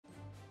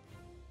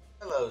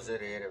Hello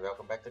Zuri here and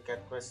welcome back to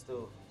Cat Quest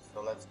 2.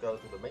 So let's go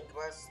to the main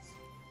quest.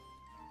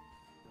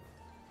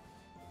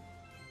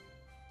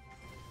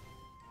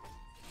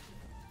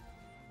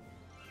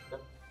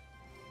 Yep.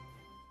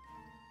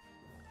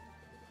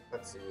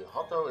 Let's see,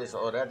 Hotto is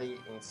already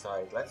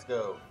inside. Let's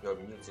go, your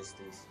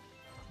mutisties.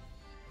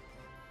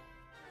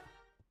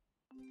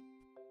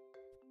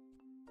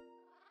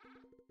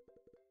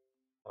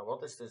 Now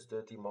what is this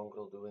dirty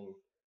mongrel doing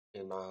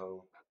in my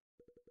home?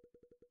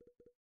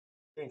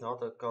 Didn't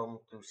Hotto come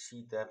to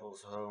Sea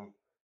Devil's home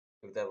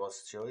if there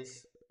was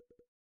choice?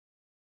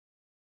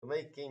 To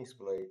make King's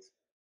Blade,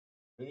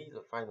 we need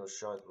a final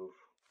shard roof.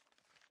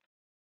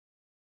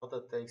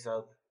 Hotto takes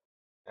out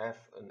half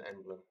an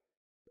emblem.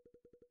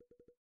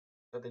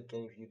 But they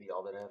gave you the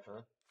other half,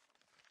 huh?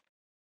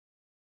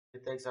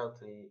 It takes out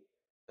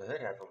her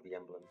half of the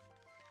emblem.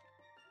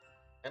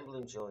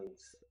 Emblem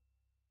joins.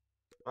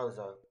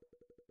 Mausa.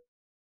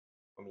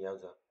 Or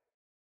Miausa.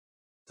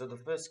 So the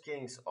first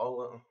kings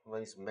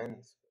always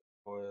meant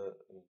for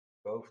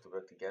both to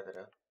work together,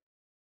 huh?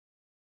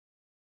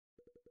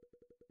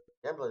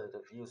 Gambler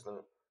reveals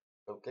the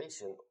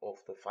location of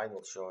the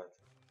final shard.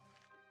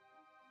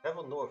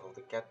 Travel north of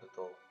the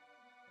capital.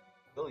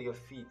 Fill your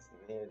feet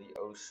near the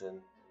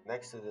ocean,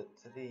 next to the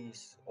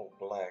trees of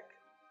black.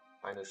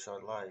 Final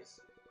shard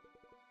lies.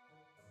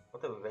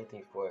 What are we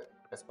waiting for?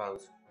 Let's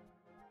bounce.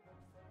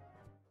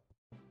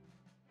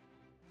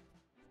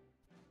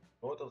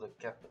 North of the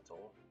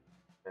capital,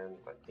 and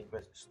I think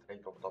we're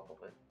straight on top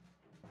of it.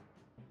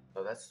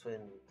 So that's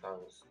Twin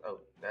Towns. Oh,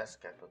 that's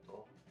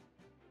capital.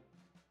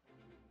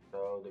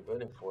 So the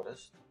Burning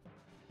Forest.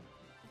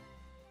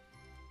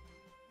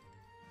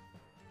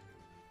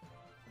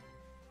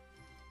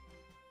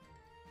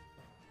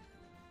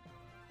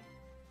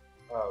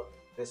 Oh,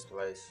 this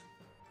place.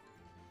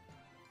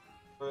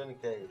 Burn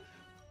Cave.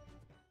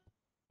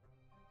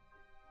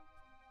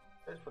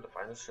 Wait for the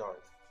final shard.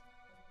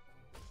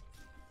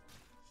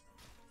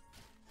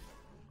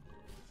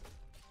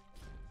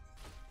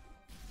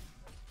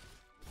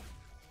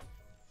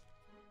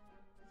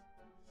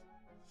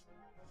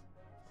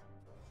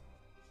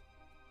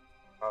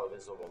 Oh,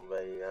 this is a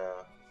one-way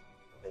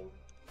thing.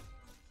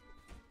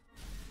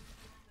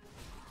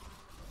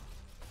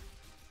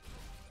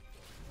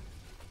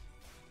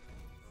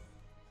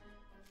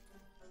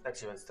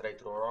 Actually went straight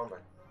through our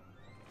armor.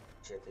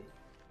 Shitty.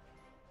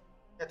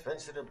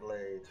 Adventurer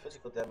Blade.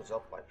 Physical damage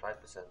up by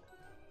 5%.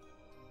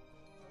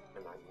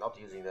 And I'm not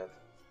using that.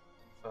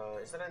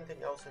 Is there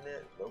anything else in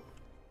there? Nope.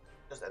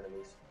 Just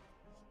enemies.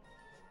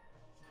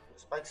 The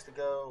spikes to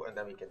go, and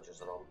then we can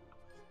just run.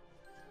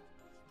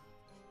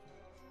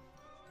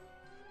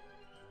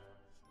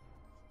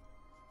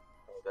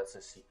 Oh, that's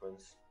a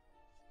sequence.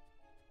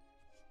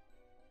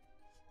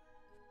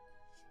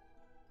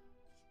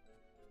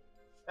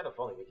 Kind of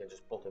funny, we can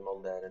just put him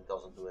on there and it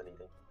doesn't do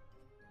anything.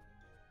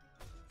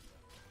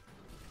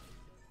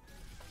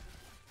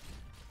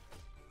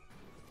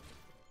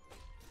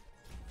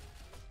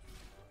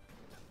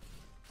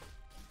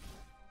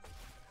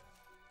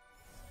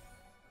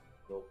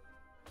 Nope.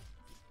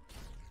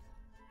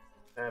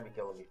 And we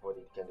kill him before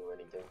he can do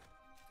anything.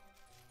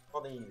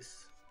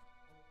 Bunnies.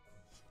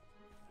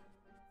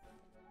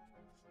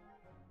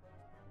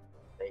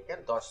 They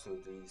can dodge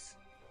through these.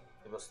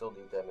 It will still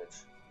do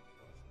damage.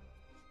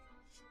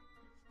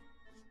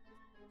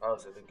 Oh,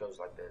 so it goes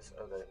like this.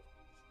 Okay.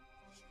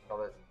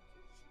 Got it.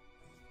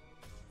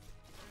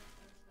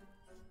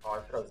 Oh,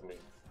 it froze me.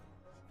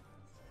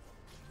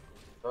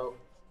 So.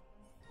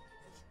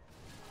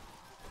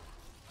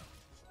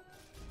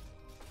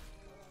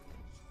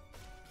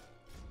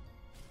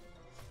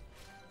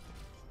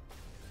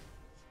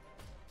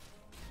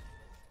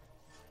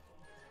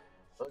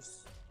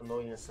 Those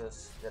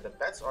annoyances. Yeah, the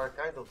bats are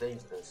kind of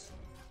dangerous.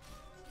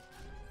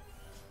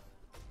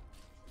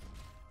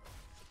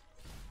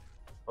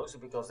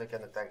 Mostly because they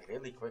can attack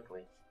really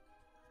quickly.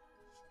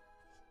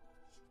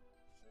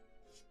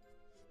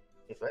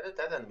 Where did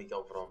that enemy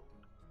come from?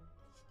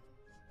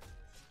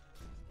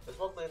 There's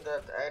one in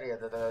that area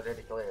that I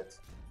already cleared.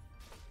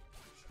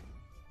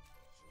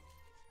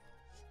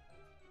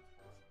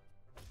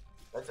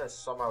 That's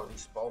just somehow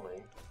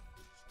respawning.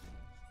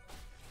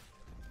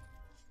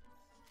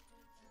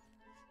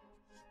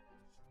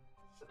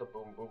 The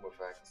boom boom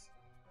effect.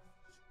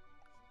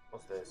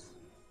 What's this?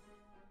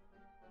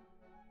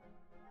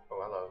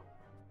 Oh, hello.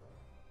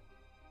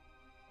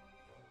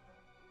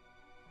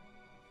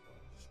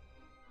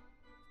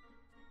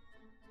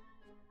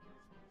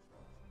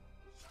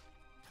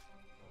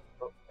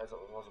 Oh, I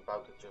was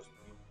about to just...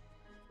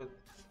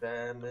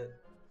 Damn it.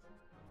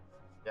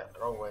 Yeah,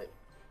 wrong way.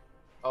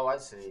 Oh, I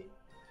see.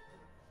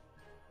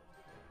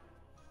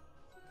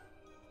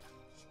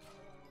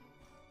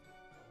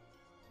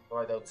 Oh,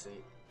 I don't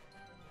see.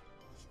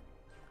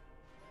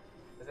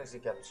 Let's actually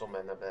get some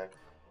mana back.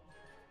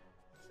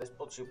 Let's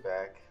put you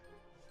back.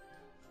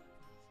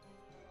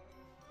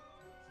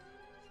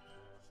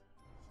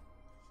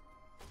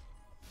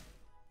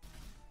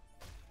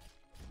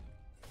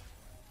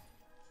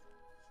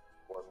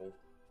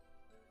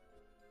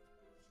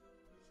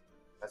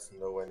 that's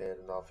nowhere near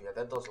enough. Yeah,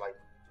 that does like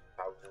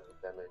thousands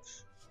of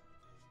damage.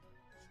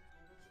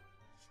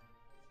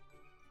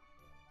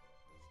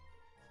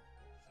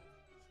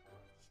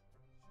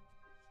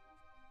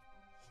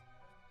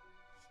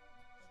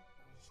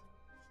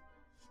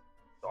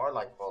 So I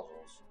like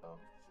puzzles.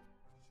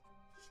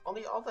 On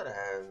the other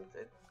hand,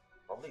 it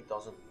probably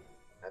doesn't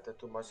matter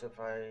too much if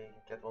I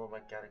get one of my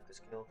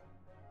characters killed.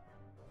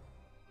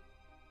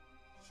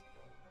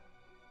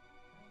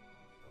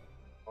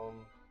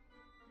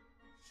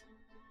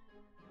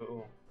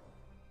 Ooh.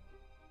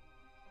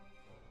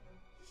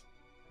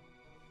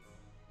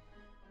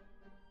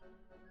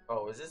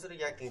 Oh, is this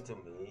reacting to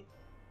me?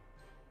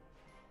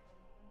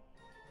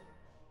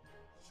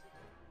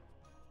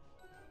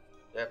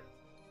 Yep,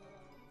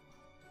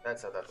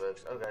 that's how that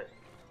works. Okay.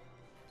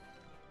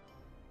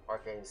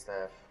 Arcane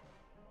staff.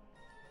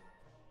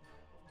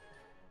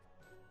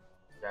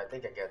 Yeah, I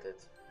think I get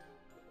it.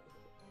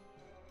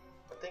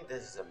 I think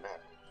this is a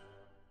map.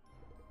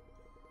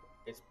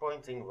 It's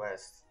pointing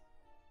west.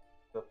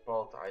 The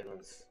Palt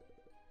Islands.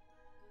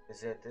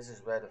 Is it? This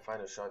is where the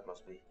final shard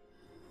must be.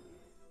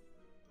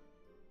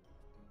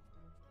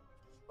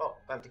 Oh,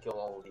 time to kill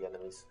all the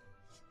enemies.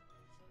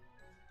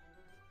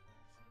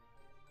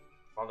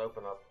 I'll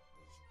open up.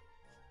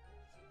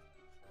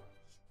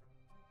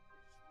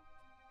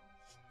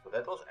 So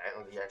that was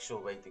the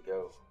actual way to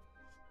go.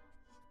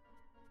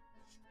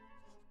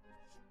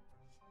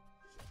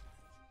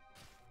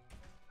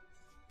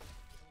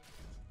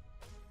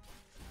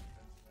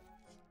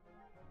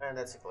 And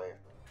that's a clear.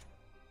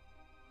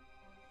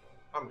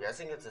 I'm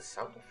guessing it's a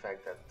sound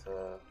effect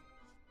that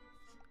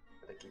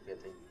I keep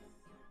hitting.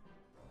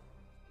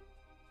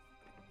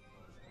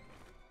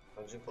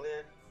 Dungeon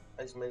clear.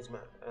 Ice Mage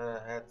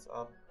heads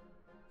up.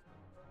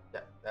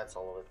 Yeah, that's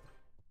all of it.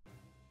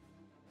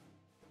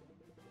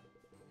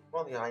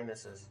 Well, the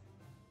Highnesses.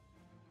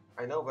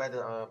 I know where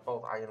the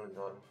Palt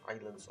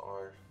Islands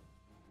are.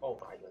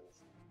 Palt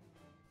Islands.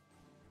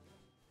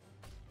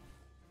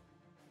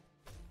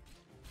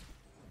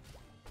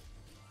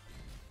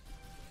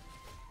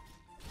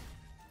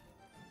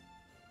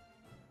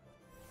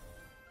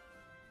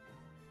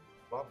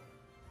 What?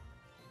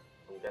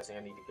 I'm guessing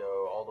I need to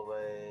go all the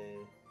way.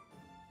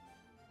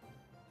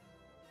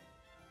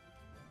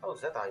 Oh,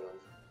 it's that island.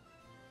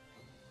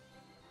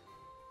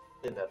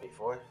 Been there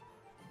before.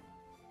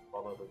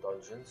 One of the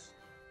dungeons.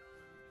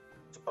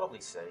 Should probably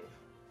save.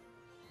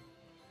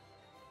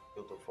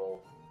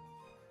 Beautiful.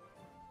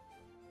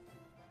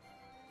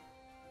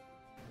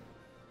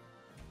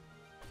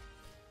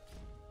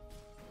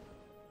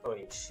 Oh,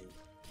 eat sheep.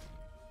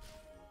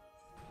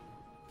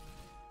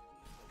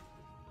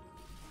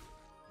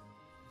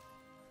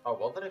 I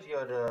wonder if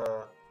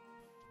your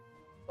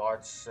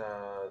dodge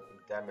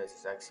damage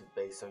is actually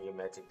based on your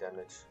magic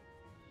damage.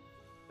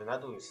 You're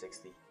not doing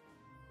 60.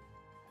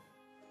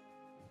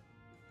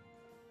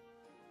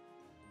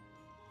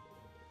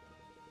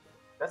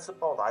 That's the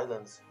Palt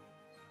Islands,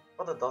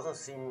 but it doesn't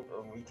seem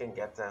we can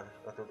get there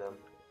to them.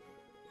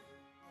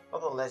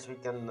 Not unless we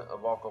can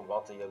walk on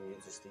water and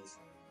use these.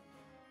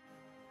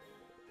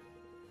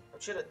 I'm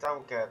sure the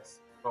town cat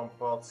from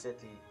Port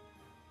City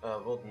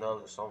would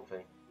know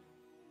something.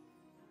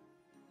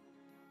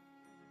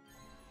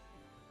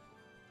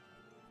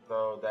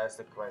 So that's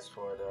the quest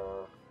for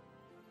the...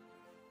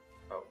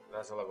 Oh,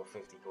 that's a level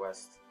 50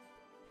 quest.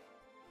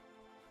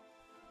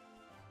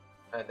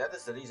 And that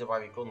is the reason why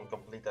we couldn't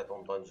complete that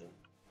one dungeon.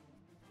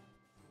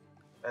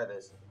 That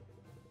is.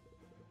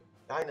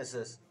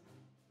 Highnesses,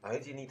 I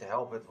heard you need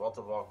help with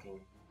water walking.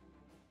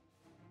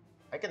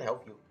 I can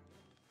help you.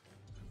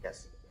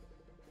 Yes.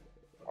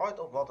 Art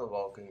of water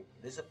walking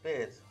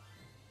disappeared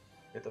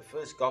with the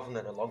first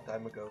governor a long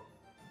time ago.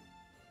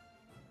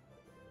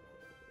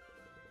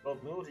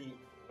 Lord Moody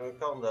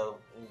Kondo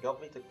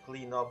got me to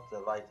clean up the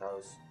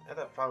lighthouse, and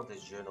I found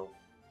his journal.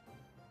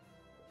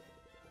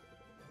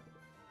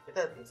 It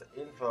had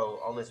info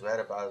on his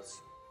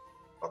whereabouts,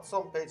 but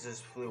some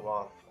pages flew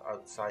off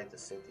outside the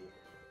city.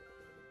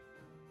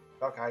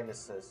 Doc Highness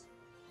says,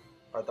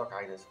 Doc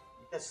Highness,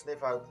 you can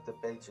sniff out the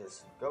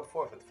pages. Go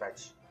forth and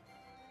fetch.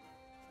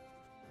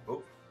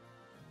 Move.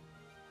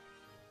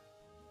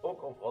 Book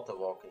of water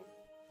walking.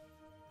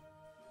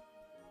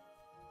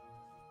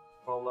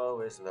 Follow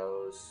his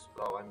nose.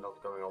 Well, I'm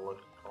not going all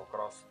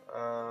across.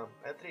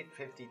 Entry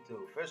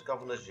 52. First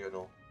Governor's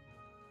Journal.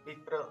 We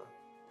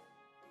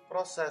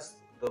processed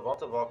the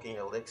water walking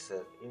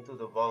elixir into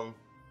the one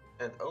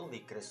and only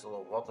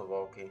crystal of water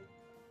walking.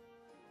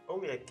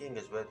 Only a king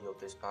is worthy of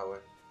this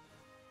power.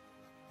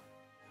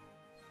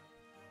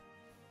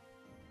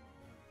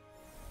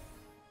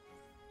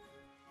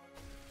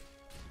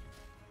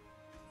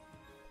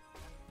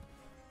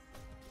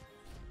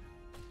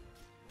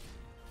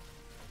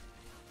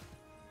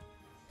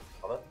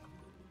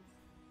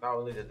 Now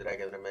only the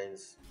dragon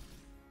remains.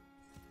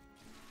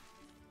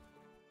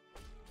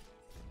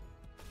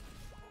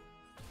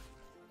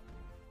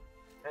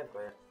 And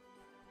clear.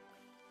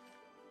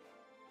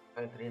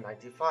 And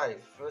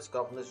 395, First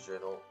Governor's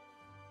Journal.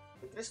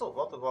 The crystal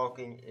water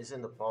walking is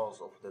in the paws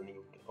of a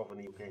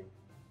new king.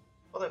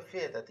 But I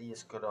fear that he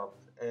is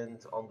corrupt and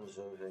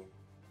undeserving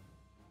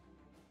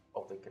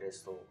of the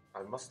crystal.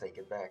 I must take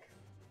it back.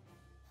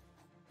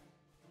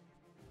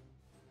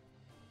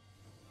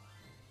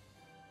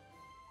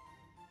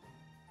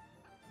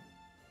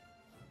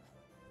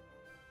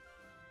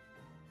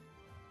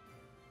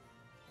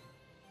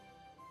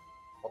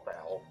 What the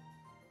hell?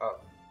 Oh,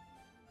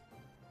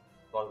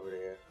 over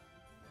there.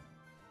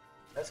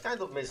 That's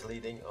kind of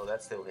misleading. Oh,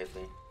 that still hit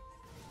me.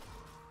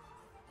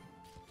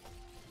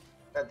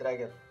 That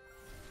dragon.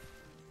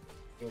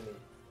 Kill me.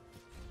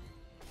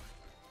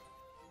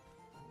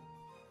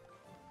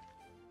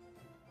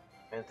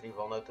 Entry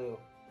 102.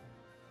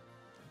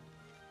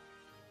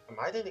 I'm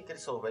hiding the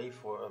crystal away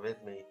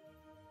with me.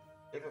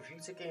 If a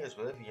future king is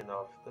worthy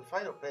enough, the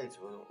final page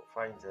will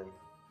find him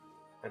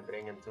and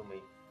bring him to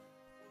me.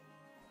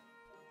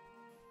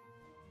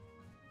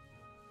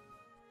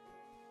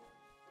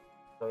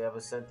 So you have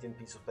a sentient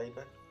piece of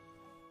paper?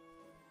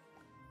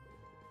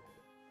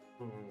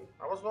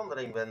 I was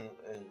wondering when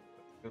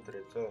you could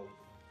return.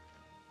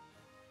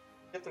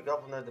 Give the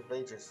governor the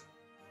pages.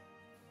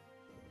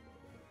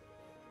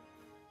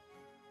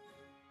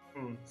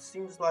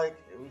 Seems like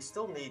we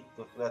still need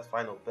that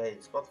final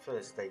page, but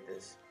first take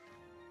this.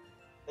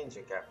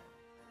 Danger cap.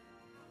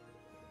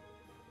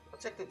 I'll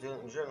check the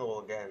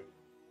journal again.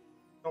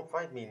 Don't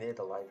find me near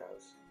the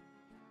lighthouse.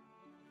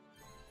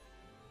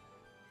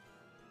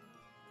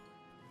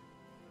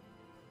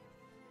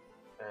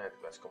 And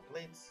quest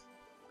complete.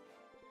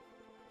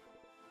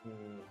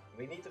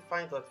 We need to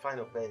find that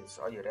final page.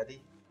 Are you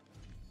ready?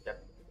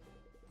 Yep.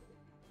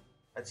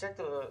 I checked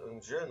the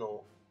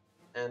journal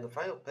and the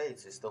final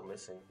page is still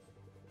missing.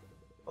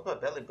 But my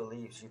belly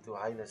believes you two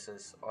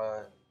highnesses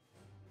are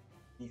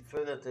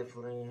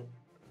definitively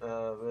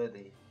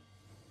worthy.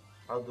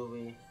 How do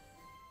we...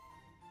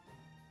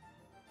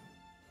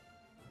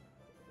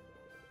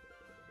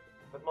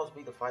 That must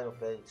be the final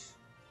page.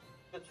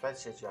 Good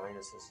fetch it, your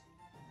highnesses.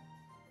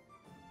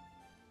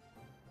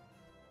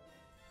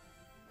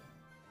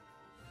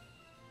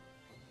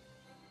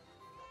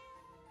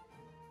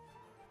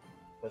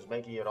 Just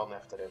making you run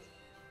after it.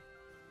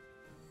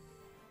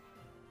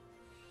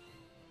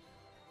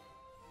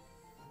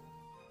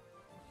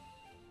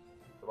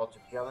 What's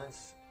your challenge?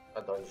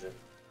 A dungeon.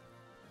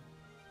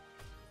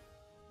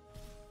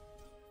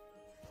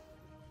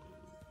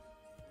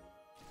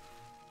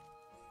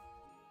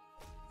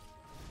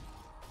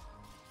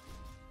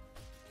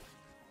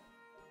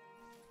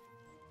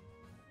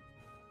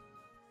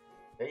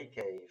 Day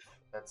cave.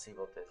 Let's see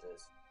what this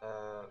is.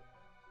 Oh,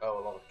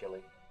 a lot of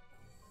killing.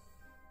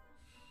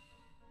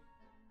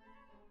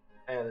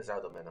 And it's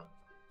out of mana.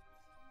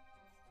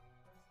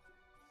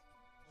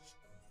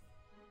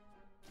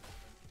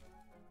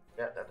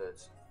 Yeah, that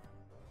hurts.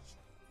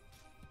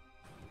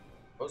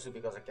 Mostly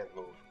because I can't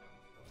move.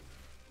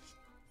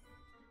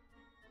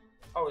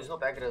 Oh, it's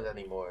not aggroed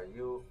anymore.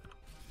 You...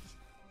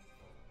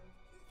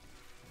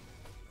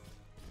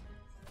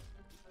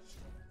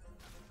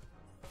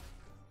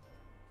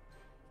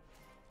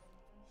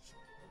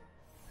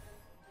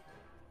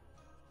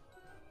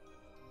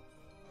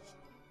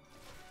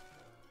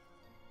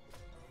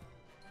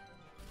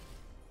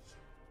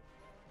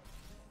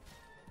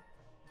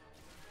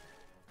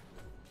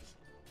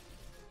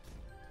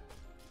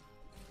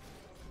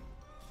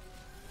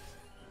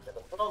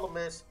 The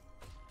problem is,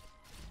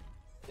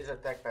 his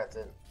attack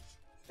pattern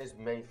is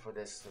made for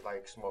this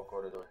like small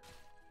corridor.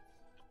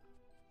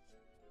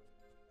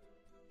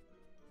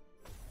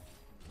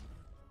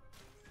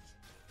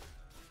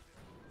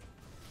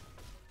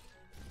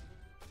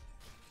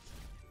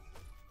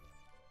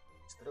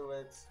 Through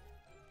it.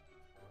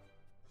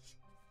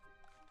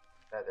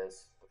 That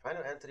is the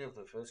final entry of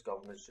the first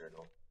governor's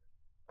journal.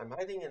 I'm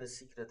hiding in a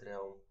secret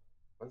realm.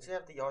 Once you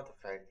have the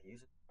artifact,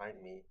 use it to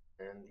find me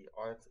and the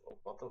art of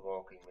what the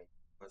walking makes.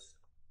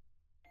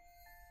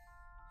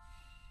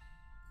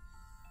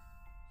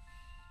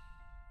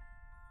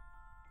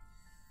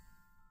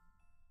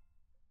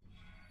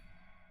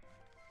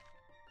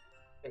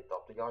 Picked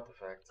up the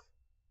artifact.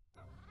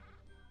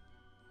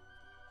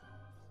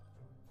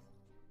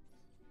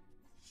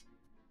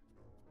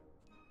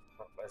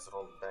 Let's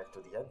run back to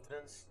the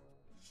entrance.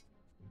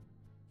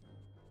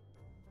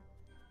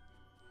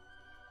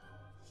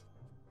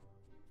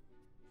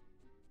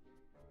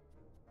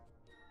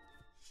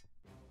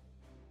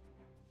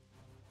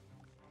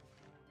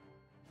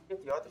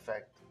 Give the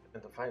artifact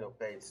and the final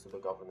page to the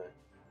governor.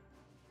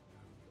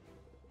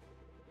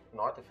 An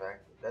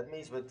artifact? That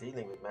means we're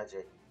dealing with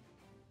magic.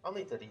 I'll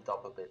need to read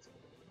up a bit.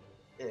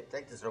 Here,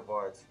 take this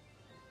reward.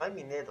 Find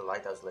me near the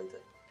lighthouse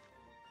later.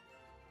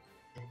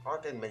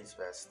 Arcane Mage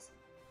Vest.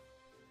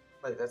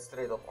 Wait, that's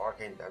straight up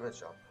arcane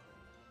damage up.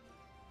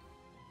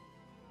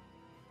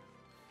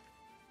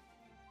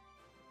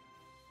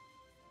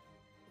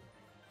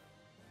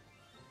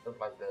 Don't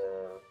like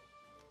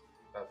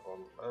that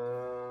one.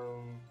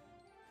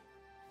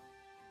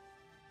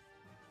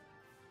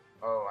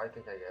 Oh, I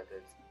think I get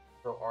it.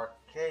 So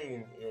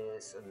arcane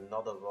is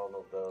another one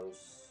of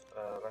those.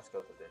 Let's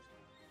go to this.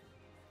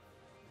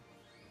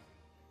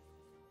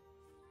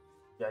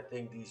 Yeah,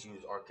 think these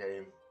use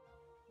arcane.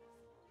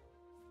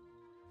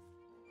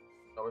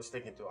 So we're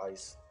sticking to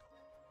ice.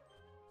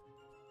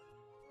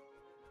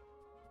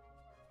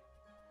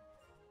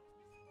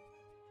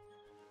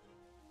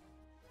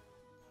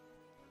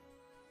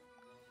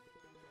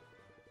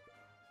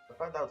 I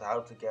found out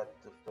how to get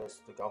the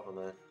first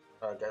governor.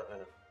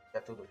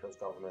 Get to the first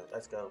governor.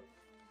 Let's go.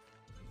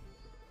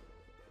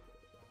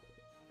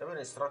 There were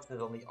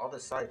instructions on the other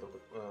side of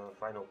the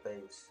final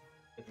page.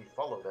 If we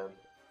follow them,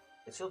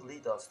 it should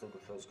lead us to the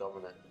first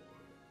governor.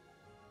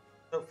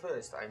 So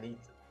first, I need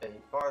a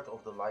part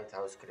of the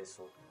lighthouse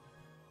crystal.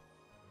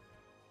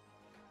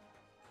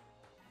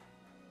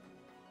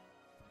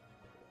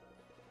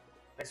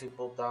 Next, we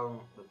pull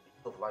down the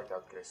piece of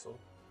lighthouse crystal.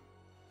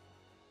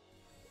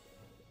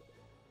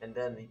 And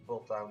then we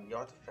pull down the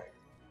artifact.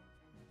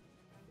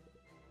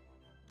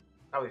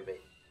 Now we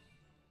wait.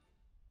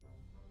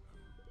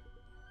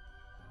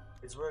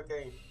 It's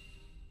working.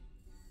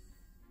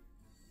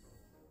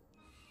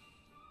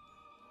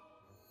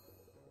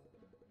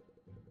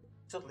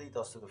 It should lead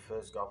us to the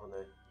first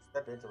governor.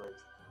 Step into it.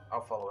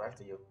 I'll follow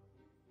after you.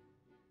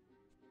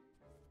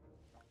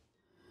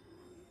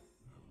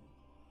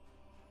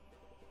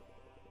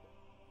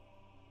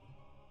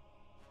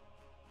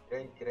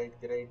 Great,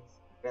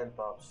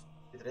 grandpops.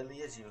 It really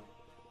is you.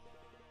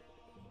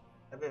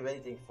 I've been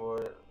waiting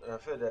for a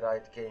further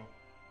ride, King.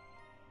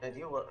 And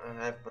you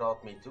have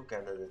brought me 2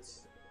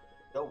 candidates.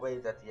 Don't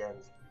wait at the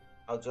end.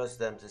 I'll judge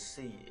them to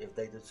see if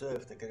they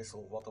deserve the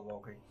crystal water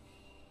walking.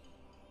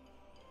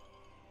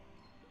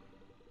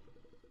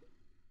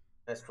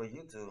 As for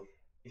you two,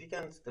 if you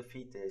can't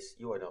defeat this,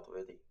 you are not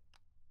worthy.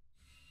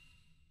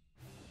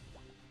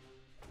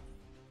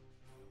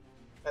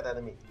 Bad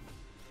enemy.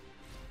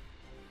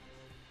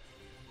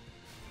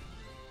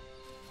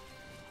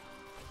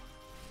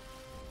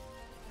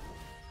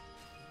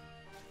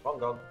 One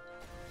gone.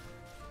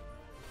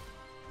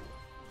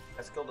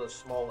 Let's kill the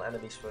small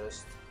enemies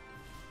first.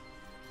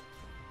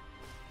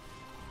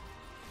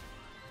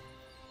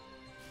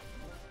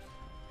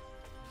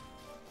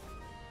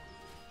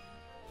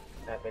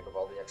 And pick up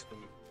all the XP.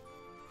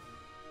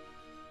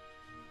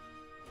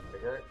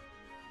 Bigger.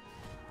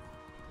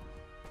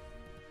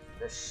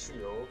 The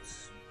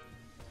shields.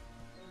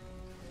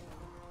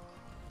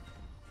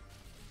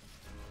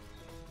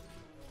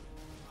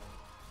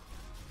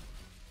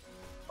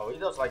 Oh, he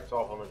does like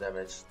 1200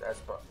 damage.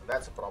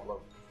 That's a problem.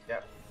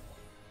 Yep.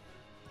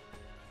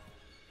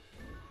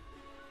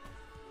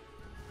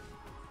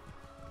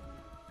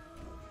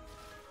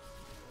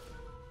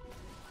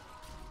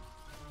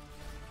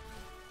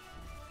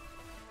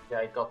 Yeah,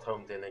 I got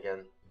homed in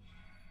again.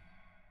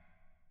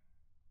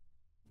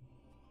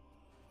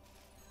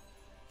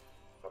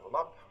 Level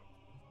up.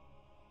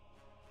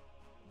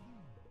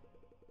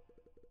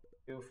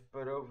 You've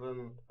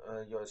proven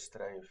your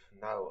strength.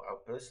 Now I'll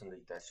personally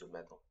test your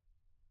mettle.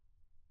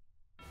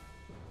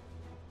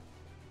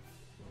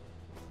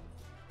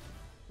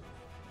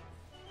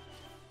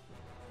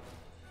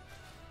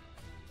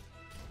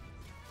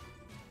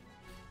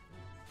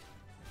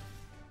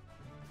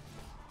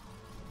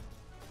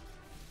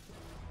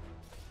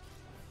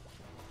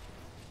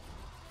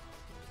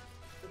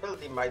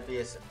 Ability might be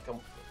his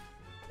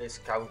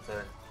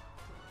counter.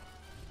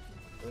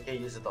 We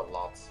can use it a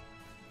lot.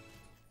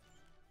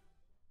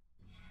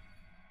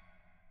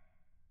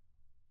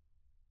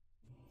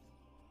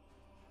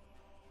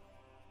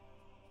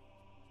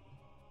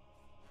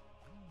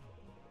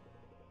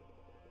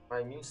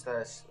 My muse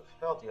has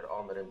felt your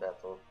honor in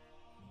battle.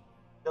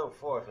 Go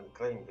forth and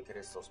claim the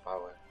crystal's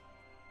power.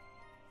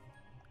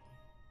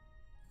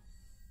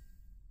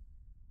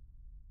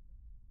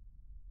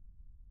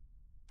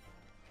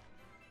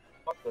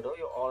 The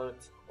royal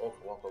art of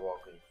water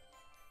walking.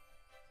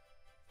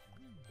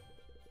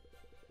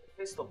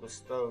 Crystal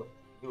bestow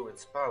you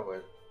its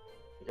power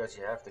because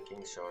you have the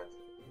king's shard.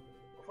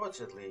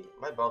 Unfortunately,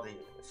 my body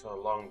is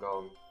long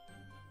gone,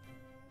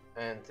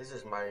 and this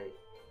is my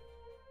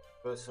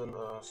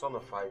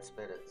personified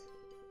spirit.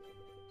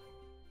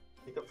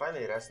 You can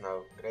finally rest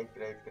now, great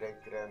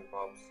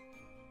grandpops.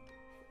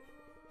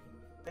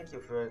 Thank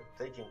you for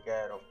taking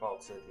care of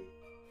Palt City.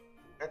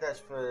 And as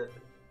for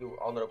you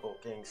honorable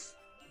kings,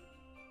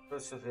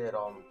 persevere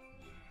on.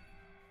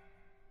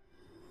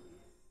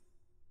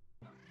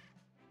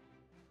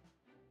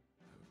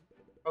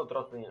 Oh,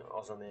 drop me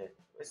also near.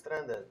 We're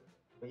stranded.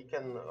 We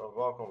can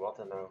walk on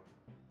water now.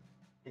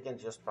 You can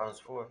just bounce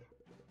forth.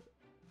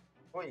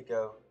 Before you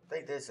go,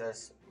 take this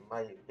as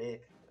my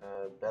big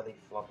belly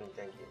flopping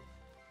thank you.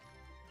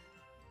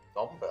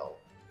 Dumbbell.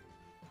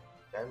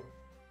 Damn.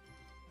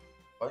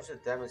 Bunch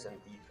of damage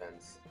and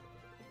defense.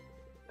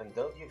 And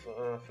don't you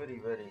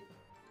furry worry.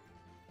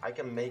 I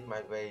can make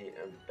my way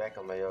back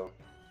on my own.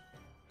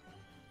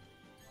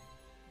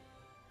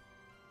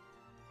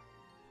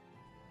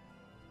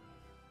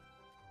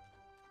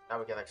 Now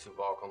we can actually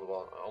walk on the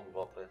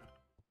water.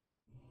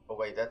 Oh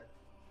wait,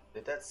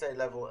 did that say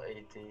level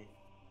 80?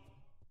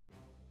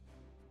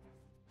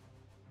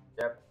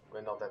 Yep,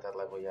 we're not at that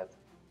level yet.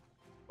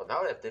 But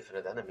now we have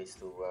different enemies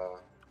to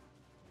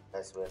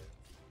mess with.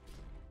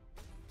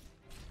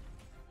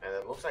 And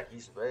it looks like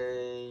he's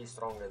way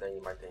stronger than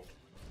you might think.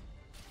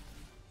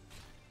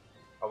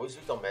 Oh, he's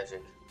weak on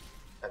magic.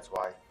 That's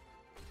why.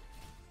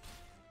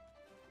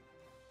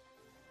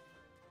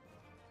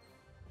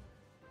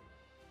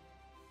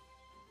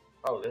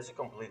 Oh, this is a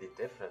completely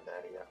different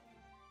area.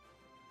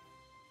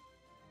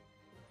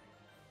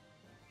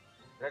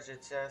 Treasure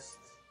chest.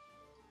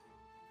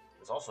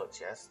 There's also a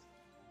chest.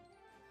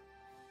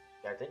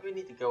 Yeah, I think we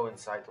need to go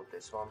inside of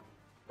this one.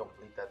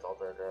 Complete that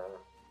other...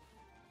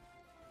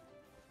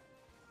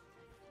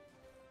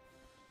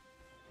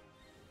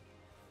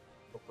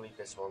 complete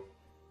this one.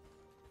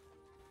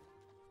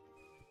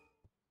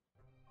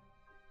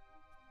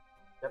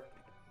 Yep.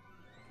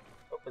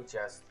 Open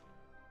chest.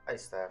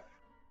 Ice staff.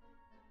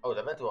 Oh,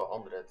 that went to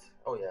 100.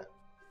 Oh yeah.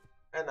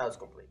 And now it's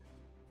complete.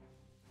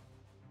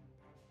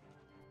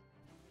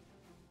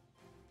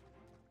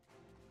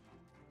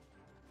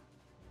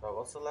 Oh,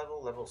 what's the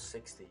level? Level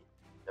 60.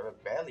 Yeah, we're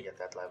barely at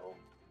that level.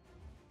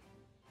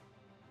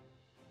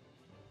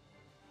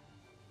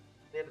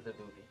 Able to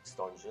do these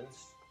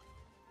dungeons.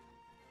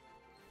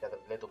 Get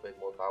a little bit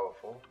more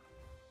powerful.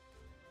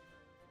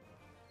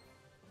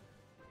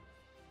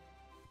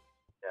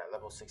 Yeah,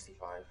 level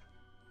 65.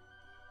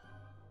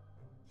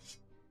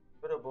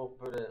 Purrable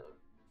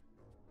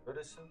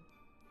prison?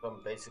 So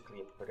I'm basically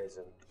a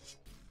prison.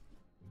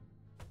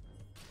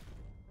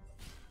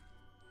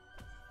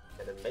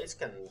 And the mace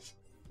can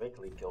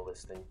quickly kill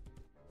this thing.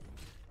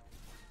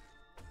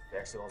 He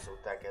actually wants to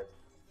attack it.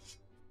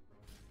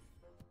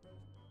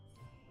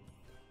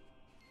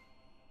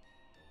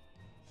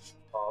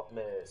 Oh, it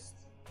missed.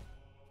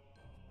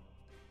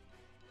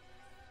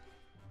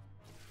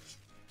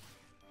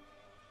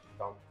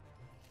 Come.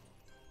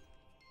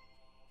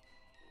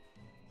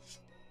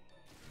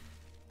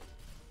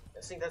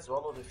 I think that's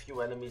one of the few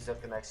enemies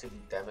that can actually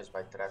be damaged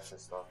by traps and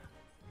stuff.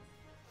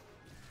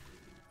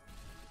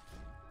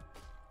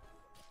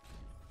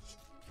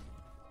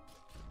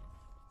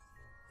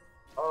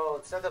 Oh,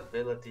 it's that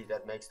ability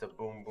that makes the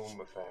boom boom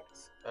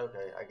effect.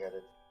 Okay, I get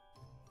it.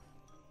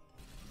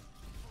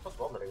 I was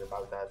wondering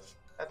about that.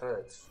 That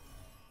hurts.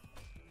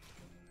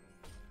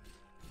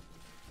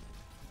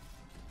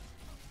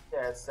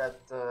 Yeah, it's that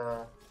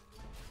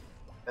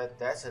that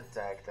dash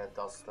attack that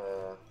does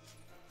the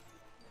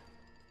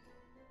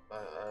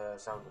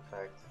sound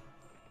effect.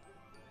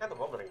 Kind of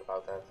wondering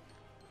about that.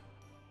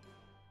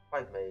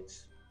 Fight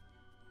mage.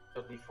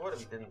 Because before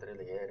we didn't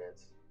really hear it.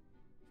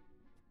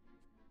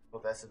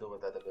 What has to do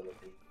with that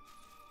ability?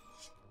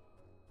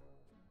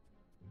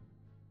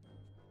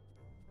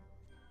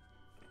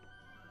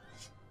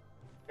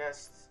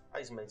 Cast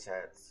Ice Mage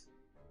Head.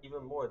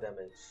 Even more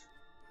damage.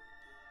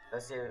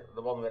 That's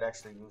the one we're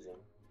actually using.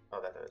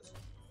 Oh, that hurts.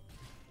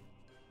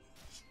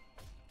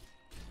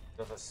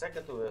 Just a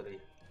second too early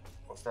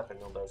on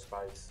stepping on those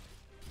spikes.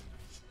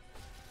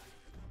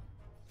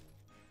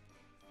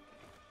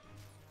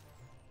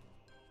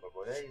 One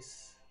more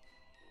ace.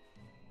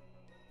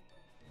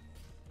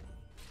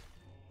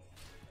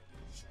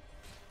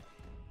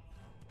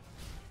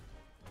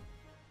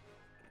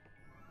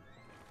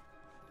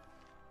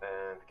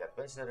 And get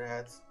Messenger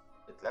Head.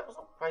 It levels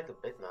up quite a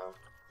bit now.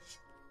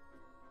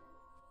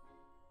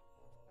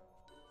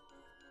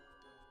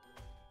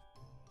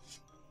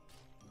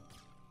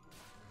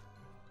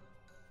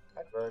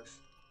 That works.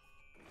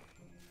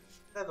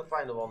 Then the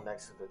final one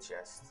next to the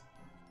chest.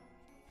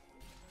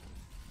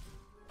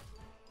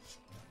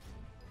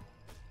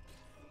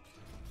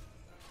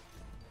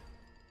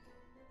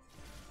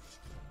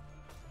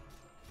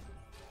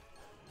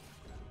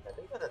 I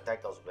think that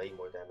attack does way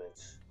more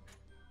damage.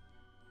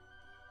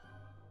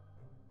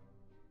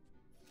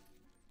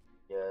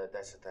 Yeah,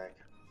 dash attack.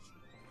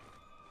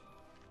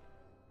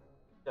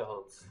 The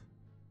hold.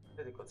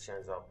 Pretty good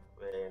chance up.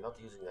 We're not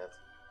using that.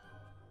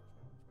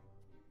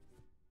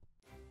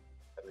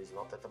 At least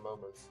not at the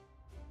moment.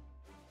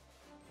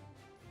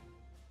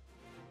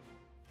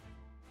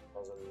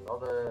 There's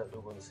another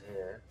ruins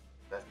here.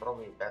 That's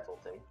probably a battle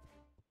thing.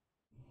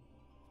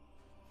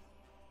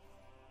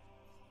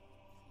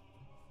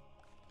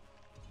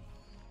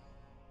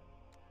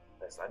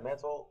 There's light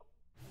metal.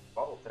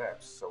 Bottle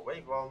traps. So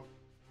wave 1.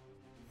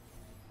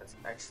 Let's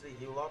actually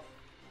heal up.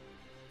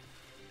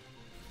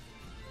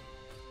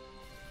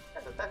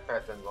 Yeah, the attack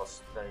pattern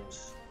was strange.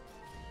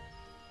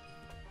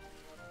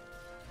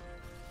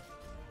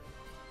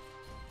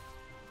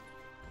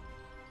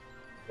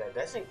 Yeah,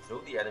 dashing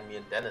through the enemy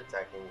and then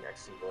attacking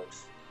actually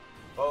works.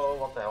 Oh,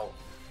 what the hell?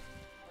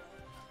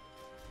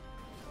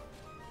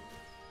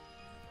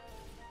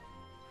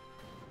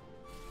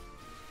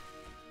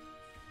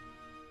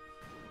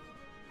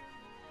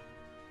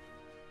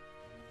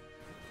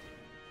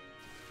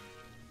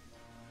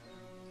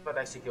 That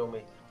actually killed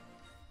me.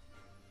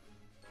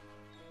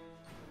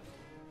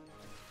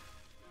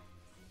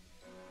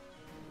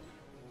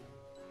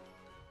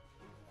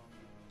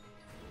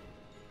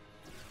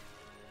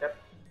 Yep.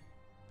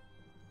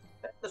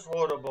 That is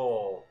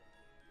horrible.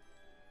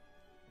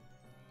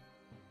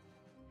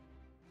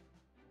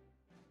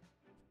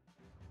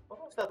 What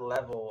was that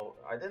level?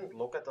 I didn't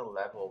look at the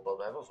level, but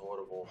that was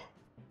horrible.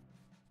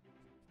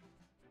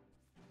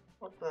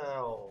 What the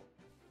hell?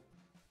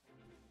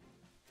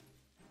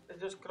 They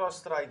just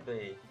cross-strike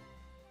me.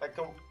 Like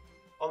I'm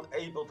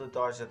unable to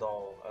dodge at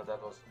all.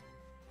 That was...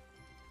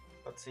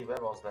 Let's see,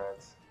 where was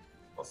that?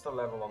 What's the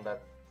level on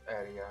that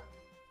area?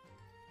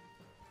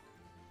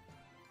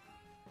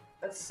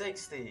 That's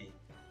 60.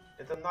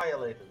 It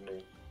annihilated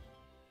me.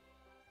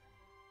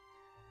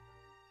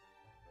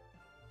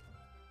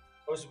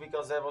 Also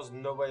because there was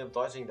no way of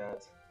dodging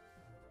that.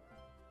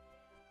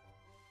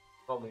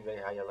 Probably way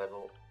higher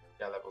level.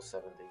 Yeah, level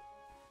 70.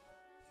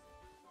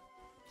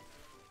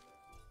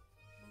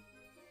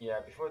 Yeah,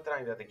 before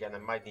trying that again, I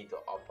might need to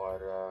up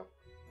our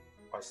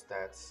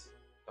stats.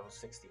 Level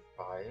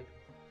 65.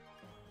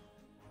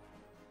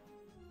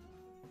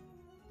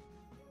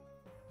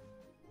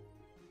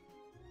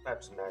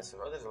 Map's massive.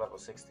 Oh, there's a level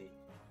 60.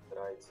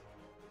 Right.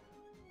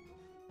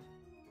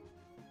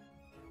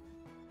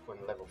 When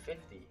level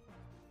 50.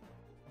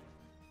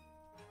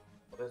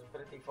 Well, that's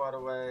pretty far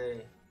away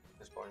at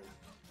this point.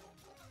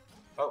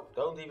 Oh,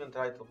 don't even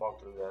try to walk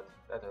through that.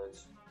 That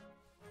hurts.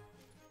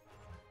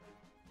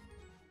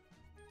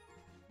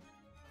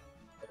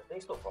 Yeah, the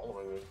thing's still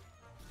following me.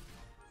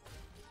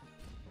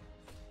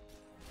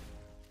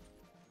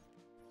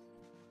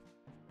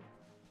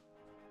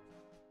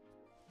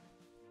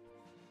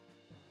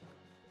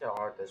 Look how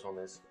hard this one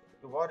is.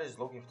 The water is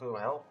looking for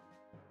help.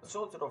 A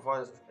soldier of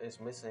ours is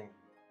missing.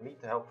 We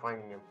need help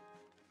finding him.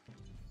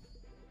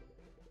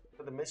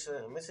 So the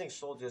missing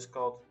soldier is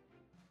called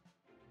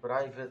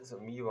Private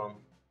Miwan,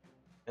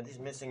 and he's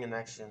missing in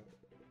action.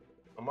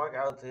 I'll mark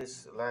out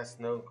his last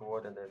known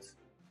coordinates.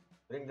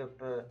 Bring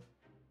the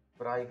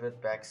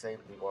private back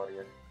safely,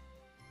 warrior.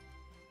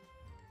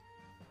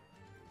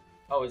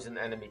 Oh, he's in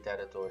enemy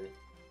territory.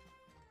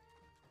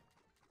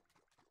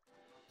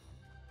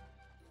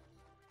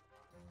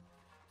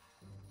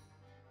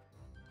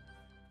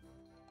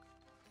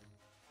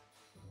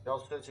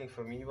 Y'all searching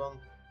for Miwan?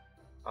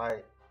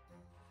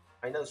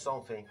 I know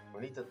something.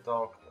 We need to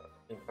talk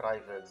in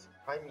private.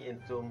 Find me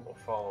in Tomb of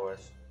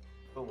Followers.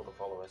 Tomb of the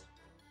Followers.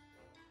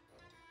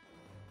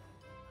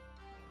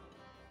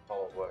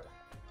 Follower.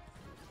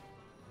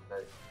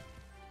 Okay.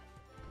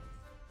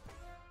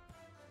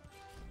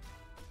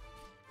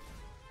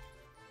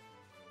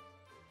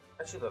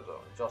 I should have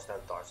just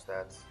have dodged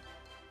that.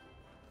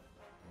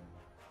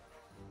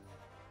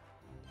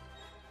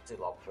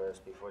 Still up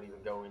first before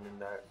even going in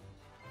there.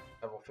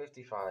 Level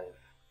 55.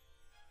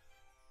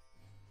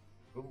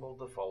 Google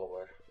the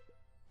follower.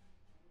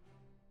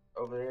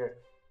 Over here.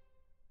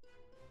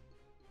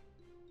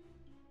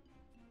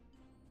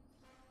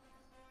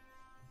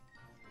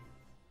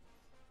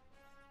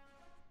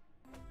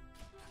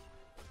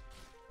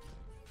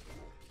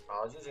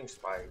 I was using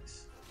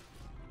spikes.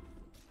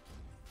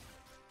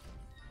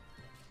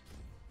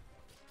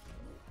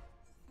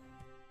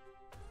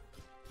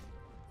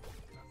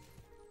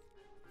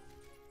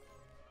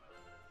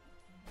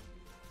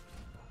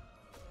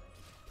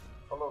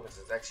 How long is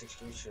this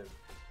execution?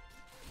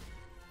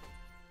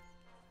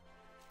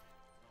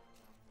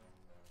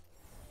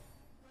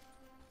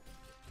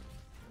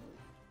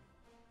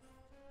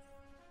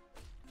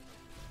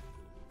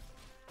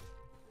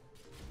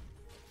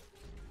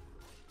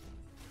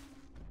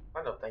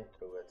 Why not think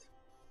through it?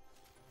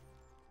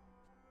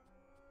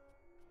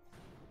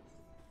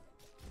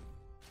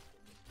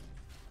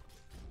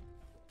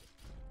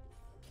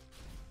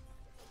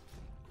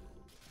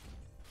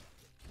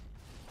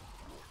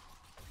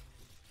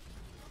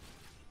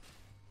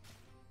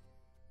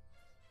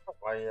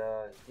 Why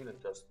healer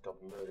just got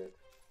murdered?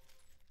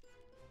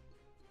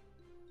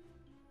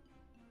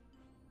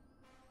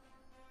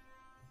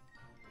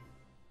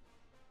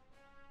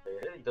 I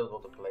really don't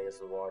want to play as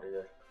the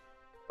warrior,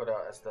 but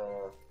as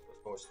the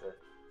sorcerer.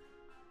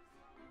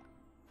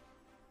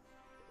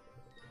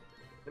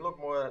 You look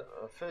more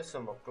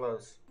fearsome up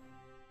close.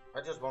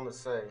 I just want to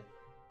say,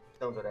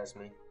 don't arrest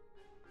me.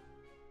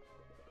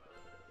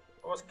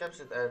 I was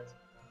captured at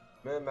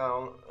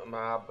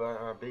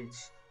Murmah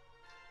Beach,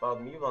 but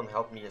Miwan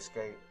helped me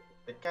escape.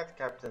 The cat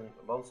captain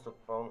wants to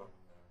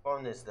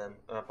punish him,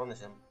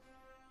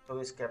 so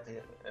he's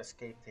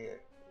escaped here.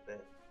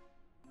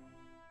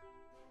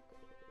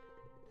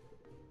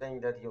 Saying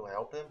that you'll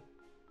help him?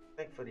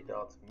 Thank for the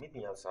god. Meet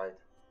me outside.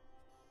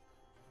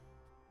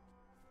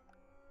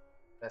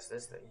 That's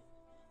this thing.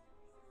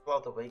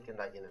 Cloud awaken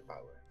thy inner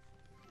power.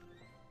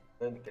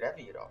 Turn the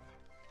gravity off.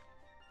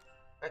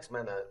 Max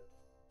mana.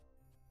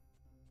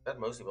 That's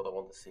mostly what I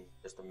want to see.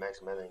 Just the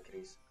max mana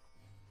increase.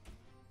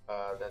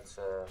 That's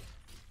the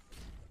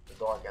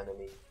dark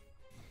enemy.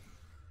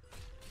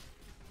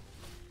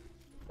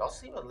 Does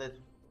seem a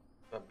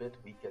bit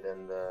weaker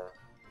than the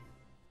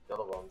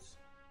other ones.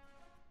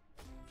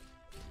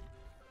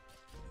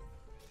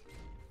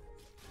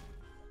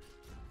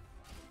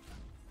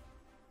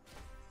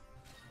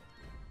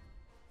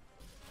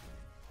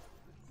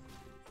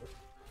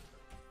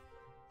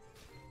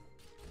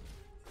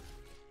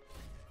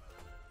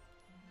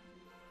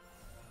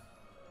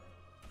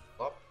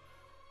 Up.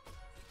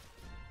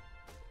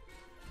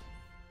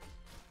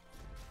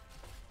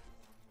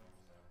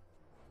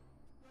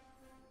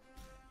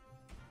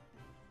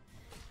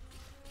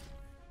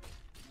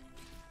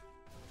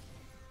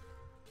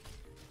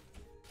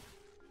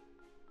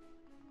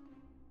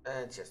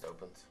 And chest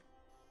opened.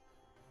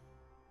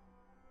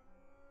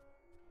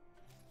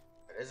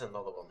 There is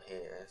another one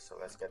here, so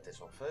let's get this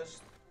one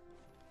first.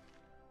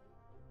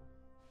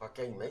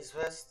 Arcane Mace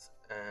Vest,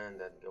 and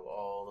then go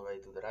all the way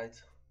to the right.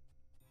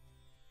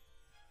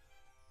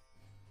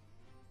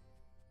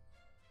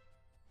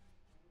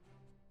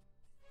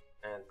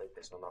 And pick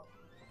this one up.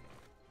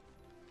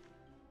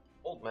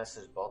 Old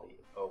Master's Body.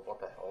 Oh, what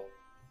the hell.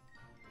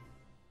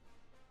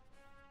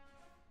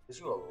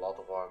 Gives you a lot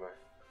of armor.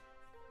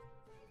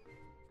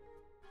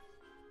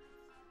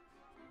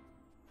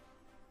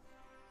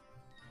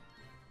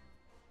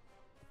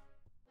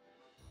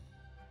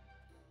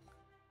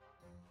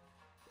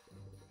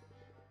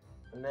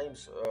 The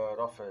name's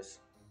Ruffus.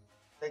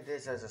 Take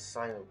this as a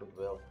sign of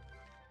goodwill.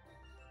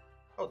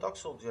 Oh, Dog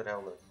Soldier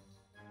helmet.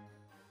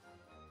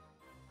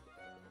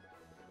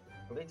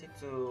 Related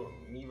to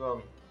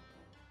Miwan.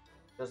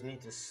 Just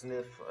need to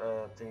sniff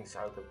things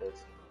out a bit.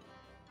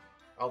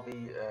 I'll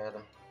be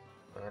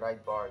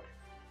right back.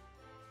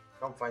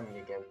 Come find me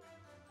again.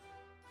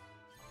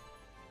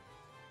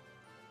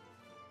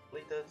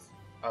 Completed.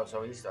 Oh,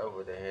 so he's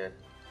over there.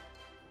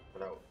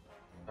 No,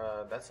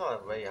 that's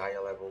not a way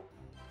higher level.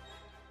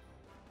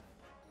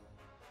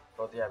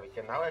 But yeah, we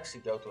can now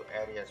actually go to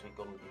areas we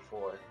couldn't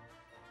before.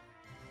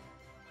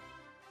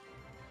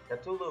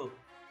 Cthulhu.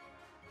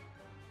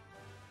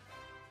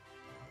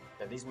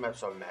 Yeah, these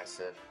maps are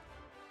massive.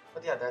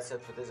 But yeah, that's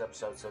it for this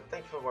episode. So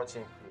thank you for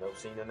watching, and I'll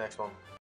see you in the next one.